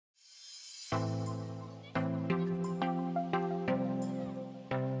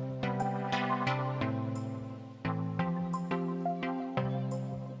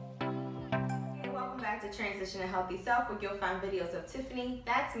back to Transition to Healthy Self, where you'll find videos of Tiffany.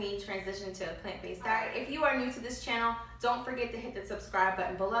 That's me, transitioning to a plant-based diet. If you are new to this channel, don't forget to hit the subscribe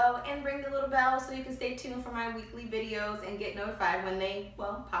button below and ring the little bell so you can stay tuned for my weekly videos and get notified when they,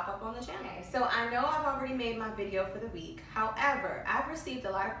 well, pop up on the channel. Okay, so I know I've already made my video for the week. However, I've received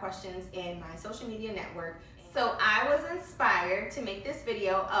a lot of questions in my social media network, so I was inspired to make this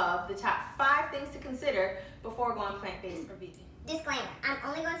video of the top 5 things to consider before going plant-based or vegan. Disclaimer, I'm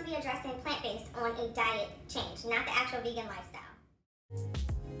only going to be addressing plant-based on a diet change, not the actual vegan lifestyle.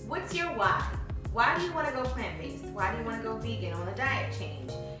 What's your why? Why do you want to go plant-based? Why do you want to go vegan on a diet change?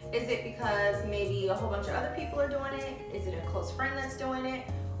 Is it because maybe a whole bunch of other people are doing it? Is it a close friend that's doing it?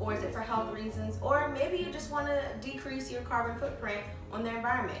 Or is it for health reasons? Or maybe you just want to decrease your carbon footprint on the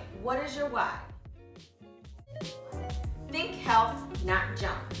environment. What is your why? Think health, not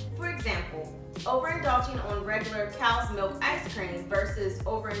junk. For example, overindulging on regular cow's milk ice cream versus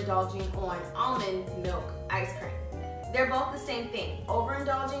overindulging on almond milk ice cream. They're both the same thing.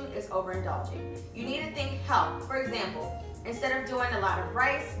 Overindulging is overindulging. You need to think health. For example, instead of doing a lot of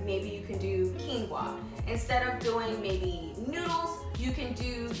rice, maybe you can do quinoa. Instead of doing maybe noodles, you can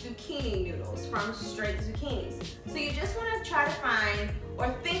do zucchini noodles from straight zucchinis. So you just want to try to find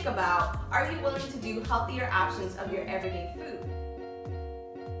or think about, are you willing to do healthier options of your everyday food?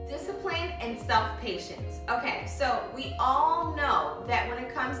 Discipline and self-patience. Okay, so we all know that when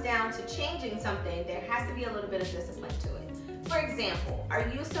it comes down to changing something, there has to be a little bit of discipline to it. For example, are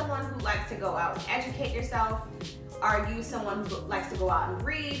you someone who likes to go out and educate yourself? Are you someone who likes to go out and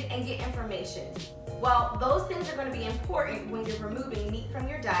read and get information? Well, those things are going to be important when you're removing meat from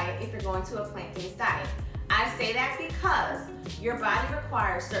your diet if you're going to a plant-based diet. I say that because your body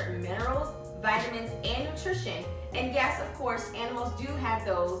requires certain minerals, vitamins, and nutrition. And yes, of course, animals do have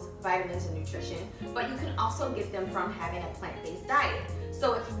those vitamins and nutrition, but you can also get them from having a plant-based diet.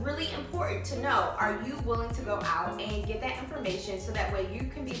 So it's really important to know, are you willing to go out and get that information so that way you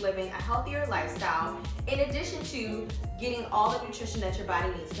can be living a healthier lifestyle in addition to getting all the nutrition that your body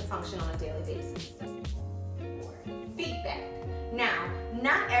needs to function on a daily basis. Feedback. Now,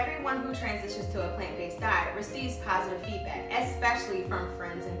 not everyone who transitions to a plant-based diet receives positive feedback, especially from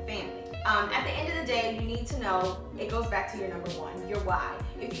friends and family. At the end of the day, you need to know, it goes back to your number 1, your why.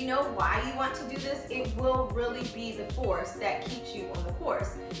 If you know why you want to do this, it will really be the force that keeps you on the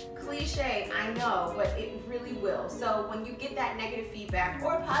course. Cliche, I know, but it really will. So when you get that negative feedback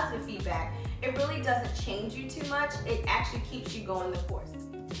or positive feedback, it really doesn't change you too much. It actually keeps you going the course.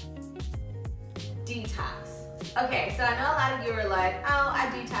 Detox. Okay, so I know a lot of you are like, oh, I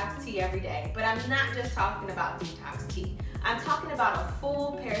detox tea every day, but I'm not just talking about detox tea. I'm talking about a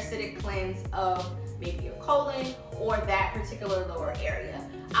full parasitic cleanse of maybe your colon or that particular lower area.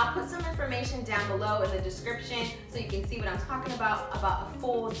 I'll put some information down below in the description so you can see what I'm talking about a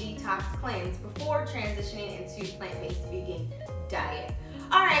full detox cleanse before transitioning into plant-based vegan diet.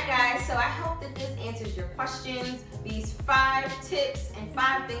 Alright guys, so I hope that this answers your questions. These 5 tips and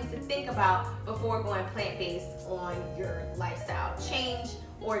 5 things to think about before going plant-based on your lifestyle change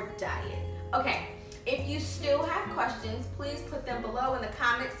or diet. Okay, if you still have questions, please put them below in the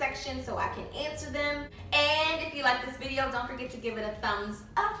comment section so I can answer them. And if you like this video, don't forget to give it a thumbs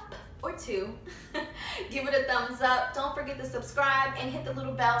up or 2. Give it a thumbs up. Don't forget to subscribe and hit the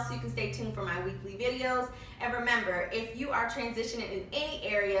little bell so you can stay tuned for my weekly videos. And remember, if you are transitioning in any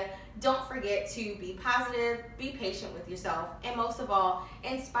area, don't forget to be positive, be patient with yourself, and most of all,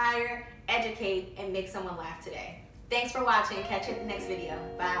 inspire, educate, and make someone laugh today. Thanks for watching. Catch you at the next video.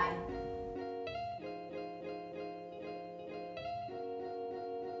 Bye.